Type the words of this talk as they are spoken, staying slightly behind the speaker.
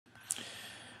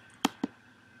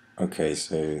Okay,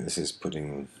 so this is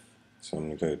putting, so I'm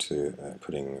going to go to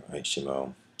putting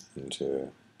HTML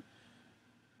into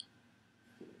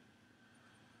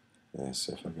this.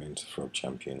 If I go into Frog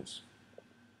Champions,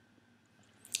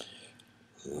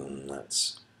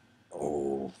 that's,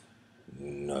 oh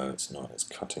no, it's not, it's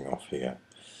cutting off here.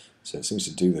 So it seems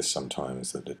to do this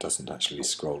sometimes, that it doesn't actually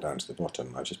scroll down to the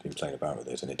bottom. I've just been playing about with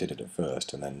it, and it did it at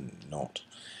first and then not.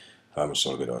 Which is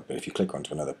all a bit odd, but if you click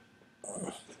onto another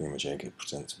thingamajig, it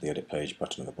presents the edit page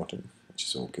button at the bottom, which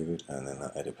is all good, and then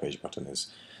that edit page button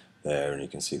is there, and you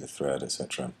can see the thread,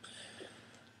 etc.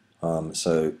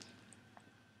 So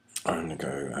I'm going to go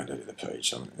and edit the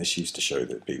page. This used to show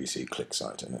the BBC click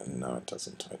site, and now it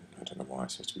doesn't. I don't know why.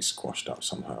 It's supposed to be squashed up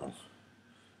somehow.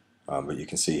 But you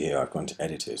can see here I've gone to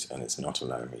edit it, and it's not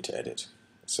allowing me to edit.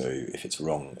 So if it's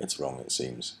wrong, it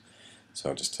seems. So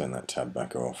I'll just turn that tab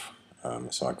back off,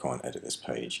 so I can't edit this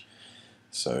page.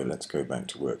 So let's go back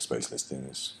to workspace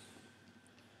listings.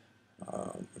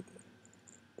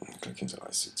 Click into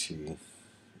ICT,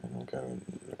 and we'll go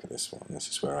and look at this one. This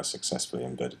is where I successfully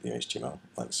embedded the HTML,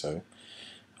 like so.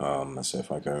 So if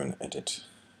I go and edit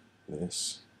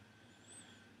this,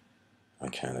 I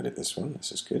can edit this one.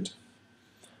 This is good.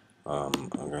 I'm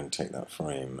going to take that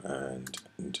frame and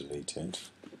delete it.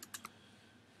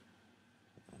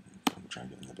 I'll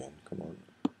drag it in the bin. Come on.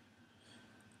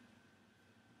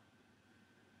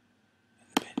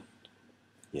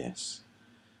 Yes.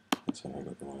 That's how I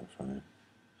got the wireframe.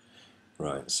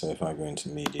 Right, so if I go into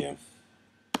Media,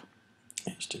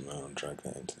 HTML, and drag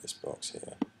that into this box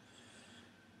here.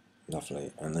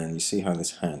 Lovely. And then you see how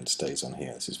this hand stays on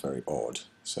here. This is very odd.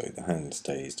 So the hand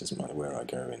stays, doesn't matter where I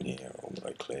go in here or what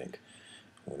I click,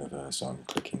 or whatever. So I'm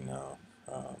clicking now,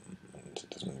 and it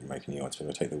doesn't really make any odds. But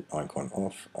if I take the icon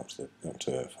off, up to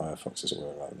Firefox as it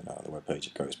were, rather than out of the web page,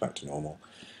 it goes back to normal.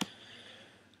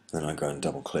 Then I go and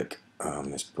double click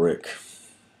this brick,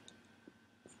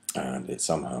 and it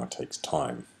somehow takes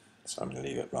time. So I'm going to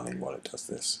leave it running while it does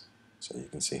this. So you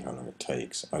can see how long it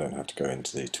takes. I don't have to go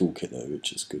into the toolkit though,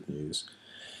 which is good news.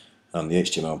 The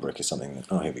HTML brick is something that,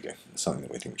 oh here we go, it's something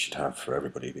that we think we should have for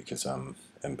everybody, because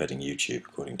embedding YouTube,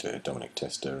 according to Dominic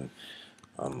Tester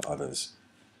and others,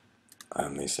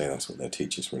 they say that's what their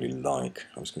teachers really like.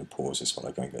 I'm just going to pause this while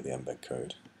I go and get the embed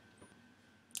code.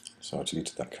 So I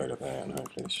deleted that code up there, and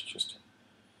hopefully this should just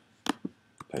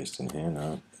paste in here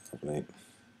now. Lovely.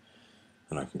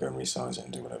 And I can go and resize it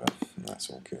and do whatever, and that's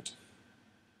all good.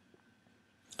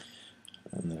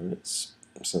 And there it is.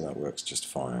 So that works just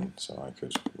fine. So I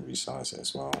could resize it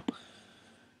as well.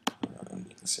 And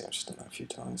you can see I've just done that a few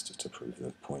times just to prove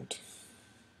the point.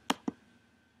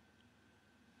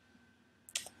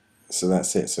 So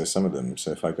that's it. So some of them,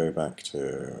 so if I go back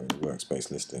to workspace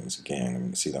listings again,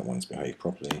 and see that one's behaved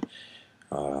properly,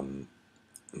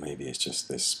 maybe it's just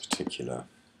this particular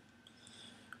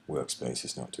workspace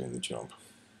is not doing the job.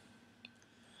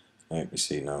 You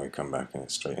see now we come back and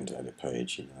it's straight into edit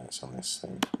page, even though it's on this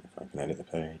thing. If I can edit the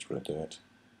page, will it do it?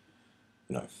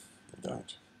 No, it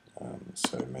don't.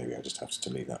 So maybe I just have to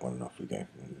delete that one and off we go,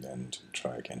 and then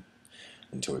try again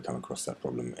until we come across that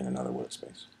problem in another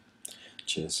workspace.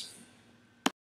 Cheers.